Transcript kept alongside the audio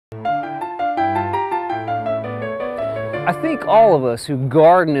I think all of us who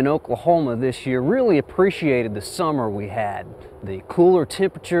garden in Oklahoma this year really appreciated the summer we had, the cooler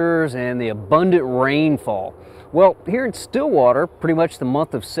temperatures and the abundant rainfall. Well, here in Stillwater, pretty much the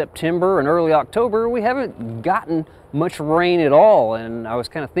month of September and early October, we haven't gotten much rain at all, and I was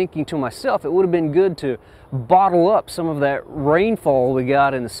kind of thinking to myself it would have been good to bottle up some of that rainfall we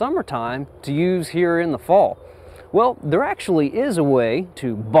got in the summertime to use here in the fall. Well, there actually is a way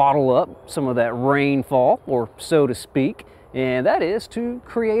to bottle up some of that rainfall, or so to speak, and that is to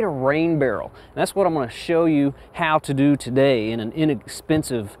create a rain barrel. And that's what I'm going to show you how to do today in an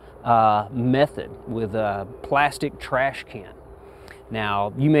inexpensive method with a plastic trash can.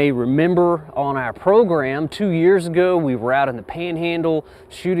 Now, you may remember on our program 2 years ago, we were out in the Panhandle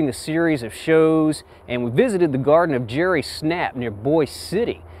shooting a series of shows, and we visited the garden of Jerry Snap near Boise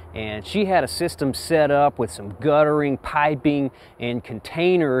City. And she had a system set up with some guttering, piping, and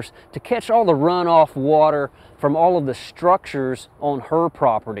containers to catch all the runoff water from all of the structures on her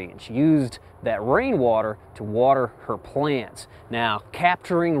property. And she used that rainwater to water her plants. Now,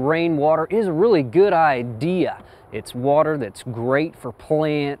 capturing rainwater is a really good idea. It's water that's great for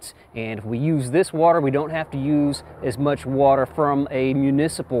plants, and if we use this water, we don't have to use as much water from a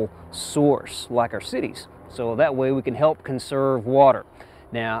municipal source like our cities. So that way we can help conserve water.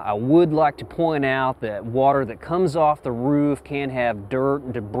 Now, I would like to point out that water that comes off the roof can have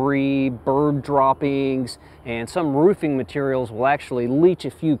dirt, debris, bird droppings, and some roofing materials will actually leach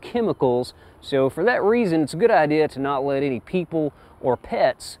a few chemicals. So for that reason, it's a good idea to not let any people or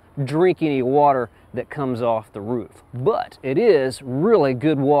pets drink any water that comes off the roof. But it is really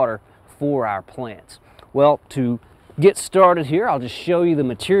good water for our plants. Well, to get started here, I'll just show you the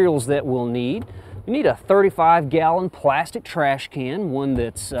materials that we'll need. You need a 35-gallon plastic trash can, one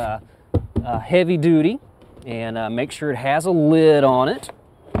that's heavy duty, and make sure it has a lid on it.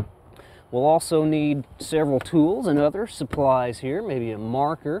 We'll also need several tools and other supplies here, maybe a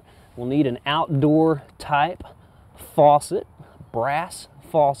marker. We'll need an outdoor type faucet, brass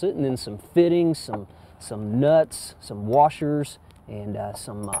faucet, and then some fittings, some nuts, some washers, and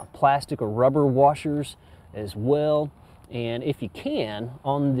some plastic or rubber washers as well. And if you can,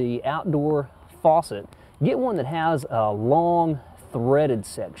 on the outdoor faucet, get one that has a long threaded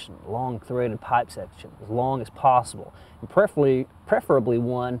section, long threaded pipe section, as long as possible, and preferably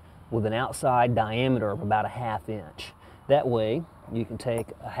one with an outside diameter of about a 1/2 inch. That way you can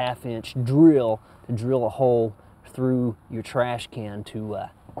take a 1/2 inch drill to drill a hole through your trash can to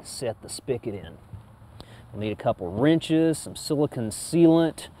set the spigot in. We'll need a couple wrenches, some silicone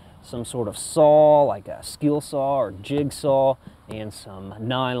sealant, some sort of saw like a skill saw or jigsaw, and some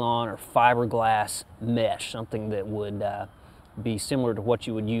nylon or fiberglass mesh, something that would be similar to what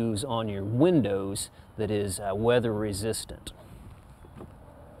you would use on your windows that is weather resistant.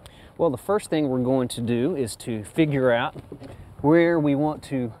 Well, the first thing we're going to do is to figure out where we want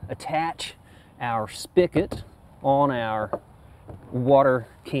to attach our spigot on our water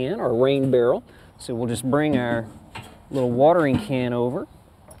can or rain barrel. So we'll just bring our little watering can over.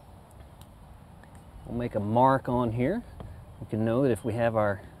 We'll make a mark on here. You can know that if we have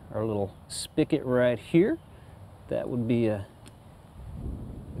our little spigot right here, that would be a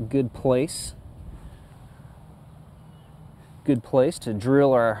good place to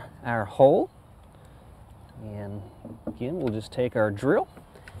drill our hole. And again, we'll just take our drill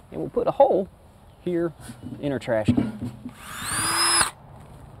and we'll put a hole here in our trash can.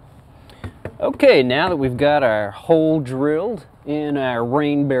 Okay, now that we've got our hole drilled in our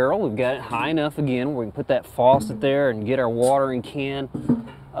rain barrel, we've got it high enough again where we can put that faucet there and get our watering can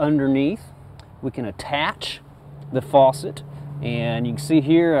underneath. We can attach the faucet, and you can see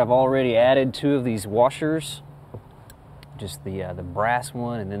here I've already added 2 of these washers, just the brass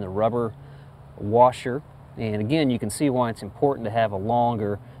one and then the rubber washer. And again, you can see why it's important to have a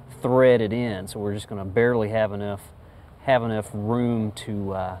longer threaded end. So we're just going to barely have enough room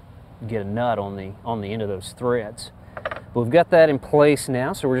to get a nut on the end of those threads. But we've got that in place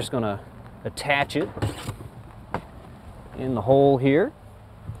now, so we're just going to attach it in the hole here.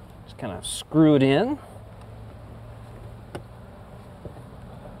 Just kind of screw it in.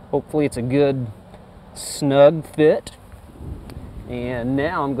 Hopefully it's a good snug fit. And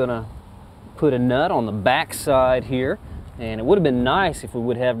now I'm going to put a nut on the back side here. And it would have been nice if we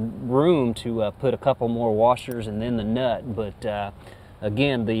would have room to put a couple more washers and then the nut, but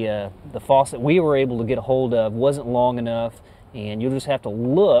again, the faucet we were able to get a hold of wasn't long enough, and you'll just have to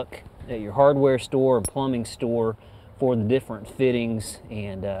look at your hardware store or plumbing store for the different fittings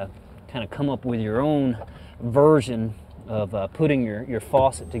and kind of come up with your own version of putting your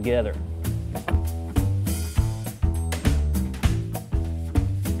faucet together.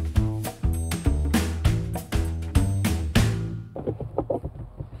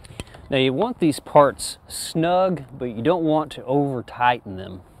 Now you want these parts snug, but you don't want to over tighten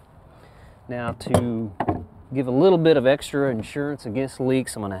them. Now to give a little bit of extra insurance against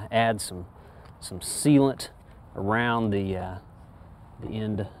leaks, I'm going to add some sealant around the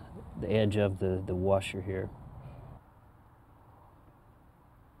edge of the washer here.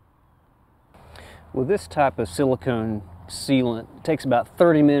 With this type of silicone sealant, it takes about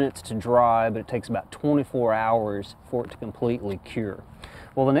 30 minutes to dry, but it takes about 24 hours for it to completely cure.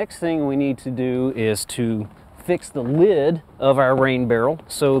 Well, the next thing we need to do is to fix the lid of our rain barrel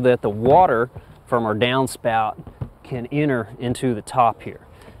so that the water from our downspout can enter into the top here.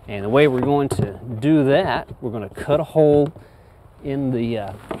 And the way we're going to do that, we're going to cut a hole in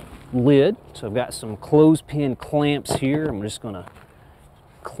the lid. So I've got some clothespin clamps here. I'm just going to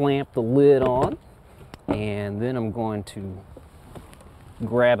clamp the lid on, and then I'm going to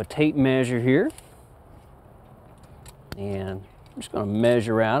grab a tape measure here, and I'm just going to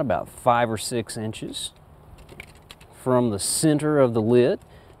measure out about 5 or 6 inches from the center of the lid.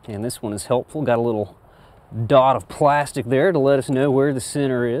 And this one is helpful. Got a little dot of plastic there to let us know where the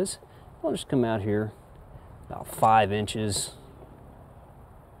center is. I'll just come out here about 5 inches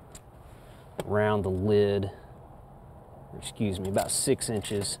around the lid. Excuse me, about 6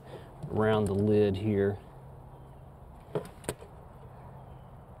 inches around the lid here.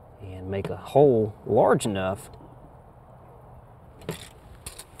 And make a hole large enough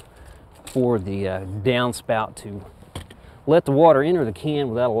for the downspout to let the water enter the can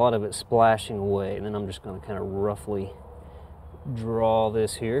without a lot of it splashing away. And then I'm just going to kind of roughly draw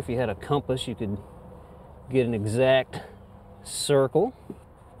this here. If you had a compass, you could get an exact circle.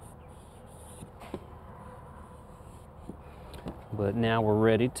 But now we're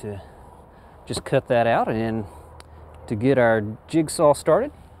ready to just cut that out, and to get our jigsaw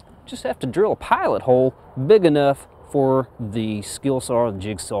started, just have to drill a pilot hole big enough for the skill saw or the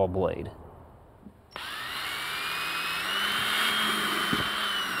jigsaw blade.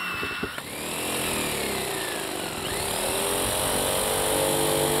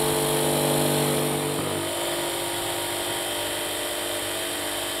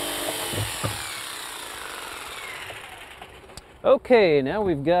 Okay, now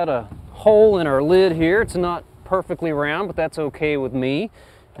we've got a hole in our lid here. It's not perfectly round, but that's okay with me.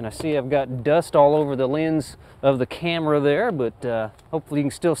 And I see I've got dust all over the lens of the camera there, but hopefully you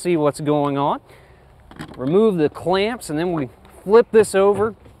can still see what's going on. Remove the clamps, and then we flip this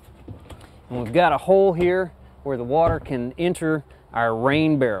over, and we've got a hole here where the water can enter our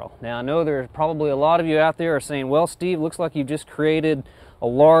rain barrel. Now I know there's probably a lot of you out there are saying, well, Steve, looks like you just created a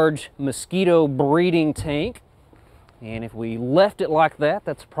large mosquito breeding tank. And if we left it like that,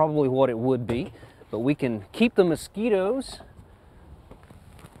 that's probably what it would be. But we can keep the mosquitoes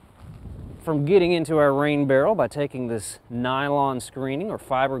from getting into our rain barrel by taking this nylon screening or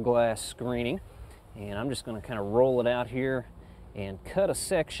fiberglass screening. And I'm just going to kind of roll it out here and cut a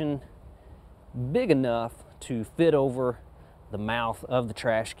section big enough to fit over the mouth of the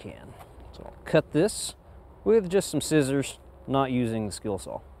trash can. So I'll cut this with just some scissors, not using the skill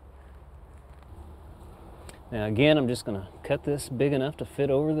saw. Now again, I'm just going to cut this big enough to fit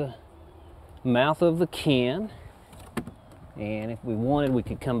over the mouth of the can. And if we wanted, we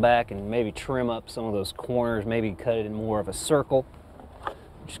could come back and maybe trim up some of those corners, maybe cut it in more of a circle.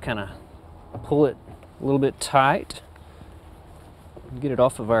 Just kind of pull it a little bit tight. Get it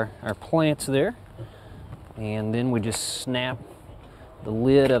off of our plants there. And then we just snap the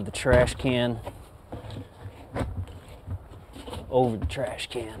lid of the trash can over the trash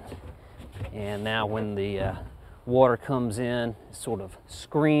can. And now when the water comes in, it's sort of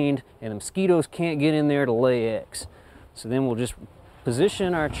screened, and the mosquitoes can't get in there to lay eggs. So then we'll just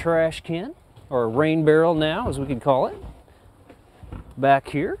position our trash can, or rain barrel now, as we could call it, back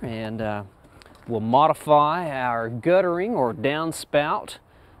here, and we'll modify our guttering or downspout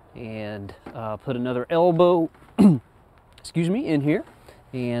and put another elbow excuse me, in here,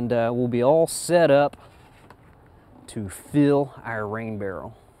 and we'll be all set up to fill our rain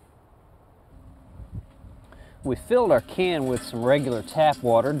barrel. We filled our can with some regular tap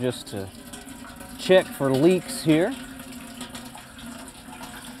water just to check for leaks here.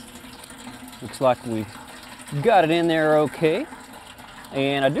 Looks like we've got it in there okay.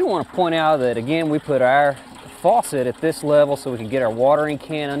 And I do want to point out that again, we put our faucet at this level so we can get our watering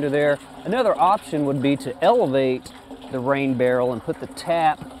can under there. Another option would be to elevate the rain barrel and put the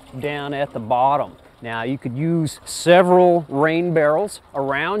tap down at the bottom. Now you could use several rain barrels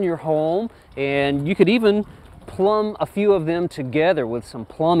around your home, and you could even plumb a few of them together with some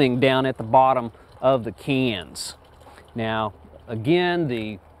plumbing down at the bottom of the cans. Now again,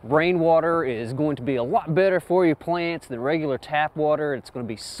 the Rainwater is going to be a lot better for your plants than regular tap water. It's going to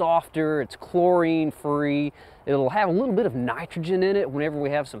be softer, it's chlorine free. It'll have a little bit of nitrogen in it whenever we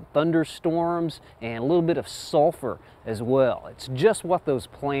have some thunderstorms, and a little bit of sulfur as well. It's just what those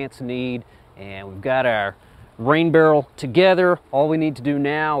plants need, and we've got our rain barrel together. All we need to do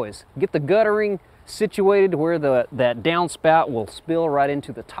now is get the guttering situated where that downspout will spill right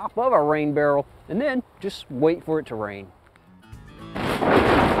into the top of our rain barrel, and then just wait for it to rain.